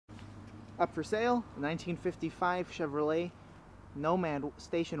Up for sale, 1955 Chevrolet Nomad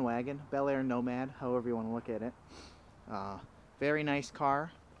station wagon, Bel Air Nomad, however you want to look at it. Very nice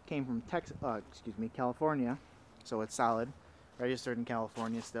car. Came from California, so it's solid. Registered in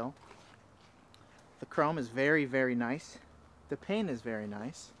California still. The chrome is very, very nice. The paint is very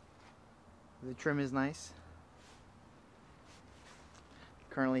nice. The trim is nice.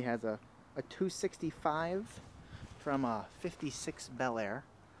 Currently has a 265 from a 56 Bel Air.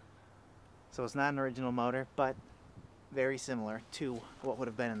 So it's not an original motor, but very similar to what would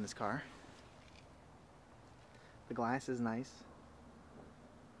have been in this car. The glass is nice.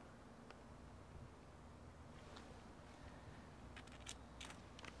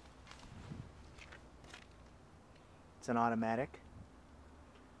 It's an automatic.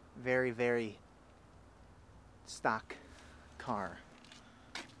 Very, very stock car.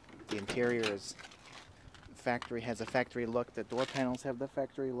 The interior is has a factory look. The door panels have the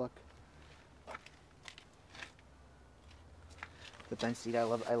factory look. The bench seat, I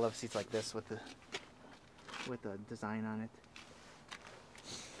love seats like this with the design on it.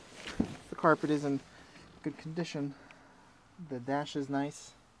 The carpet is in good condition. The dash is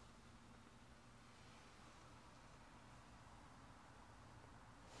nice.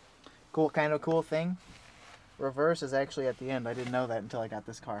 Cool thing. Reverse is actually at the end. I didn't know that until I got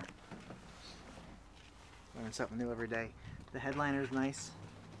this car. Learn something new every day. The headliner is nice.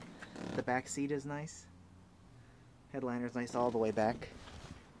 The back seat is nice. Headliner is nice all the way back.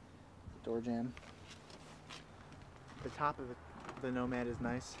 Door jamb. The top of the Nomad is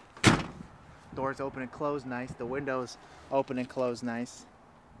nice. Doors open and close nice. The windows open and close nice.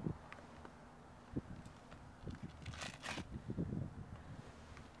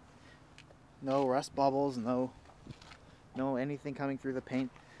 No rust bubbles, no anything coming through the paint.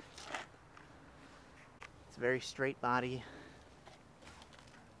 It's a very straight body.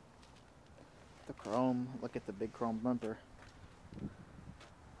 The chrome, look at the big chrome bumper.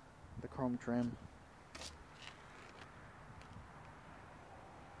 The chrome trim.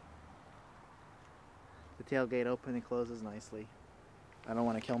 The tailgate opens and closes nicely. I don't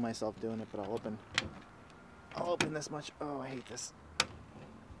want to kill myself doing it, but I'll open this much. Oh, I hate this.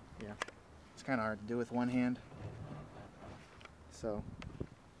 Yeah. It's kind of hard to do with one hand. So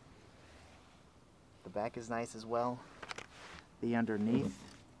the back is nice as well. The underneath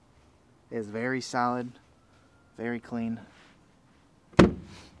is very solid, very clean.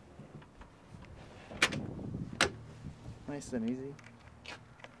 Nice and easy.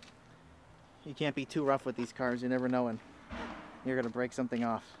 You can't be too rough with these cars. You never know when you're going to break something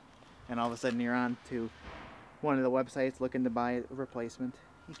off. And all of a sudden you're on to one of the websites looking to buy a replacement.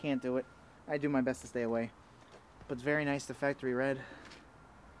 You can't do it. I do my best to stay away. But it's very nice, the factory red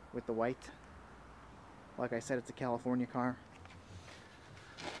with the white. Like I said, it's a California car.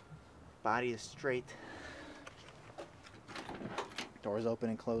 Body is straight. Doors open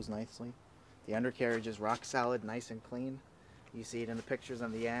and close nicely. The undercarriage is rock solid, nice and clean. You see it in the pictures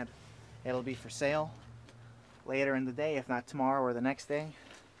on the ad. It'll be for sale later in the day, if not tomorrow or the next day.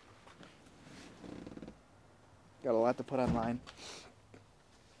 Got a lot to put online.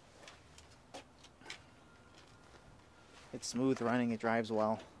 It's smooth running, it drives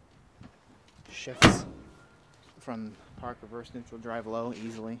well. Shifts from park, reverse, neutral, drive low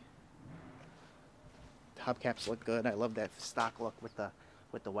easily. The hubcaps look good. I love that stock look with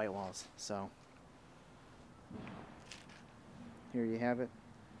the white walls. So here you have it.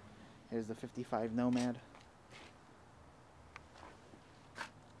 Here's the 55 Nomad.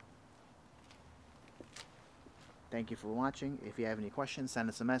 Thank you for watching. If you have any questions, send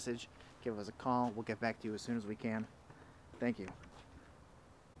us a message. Give us a call. We'll get back to you as soon as we can. Thank you.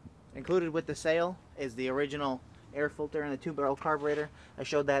 Included with the sale is the original air filter and the 2-barrel carburetor. I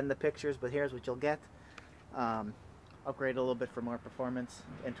showed that in the pictures, but here's what you'll get. Upgrade a little bit for more performance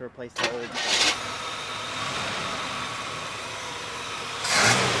and to replace the old.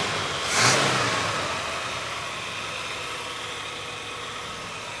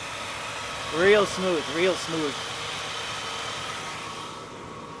 Real smooth, real smooth.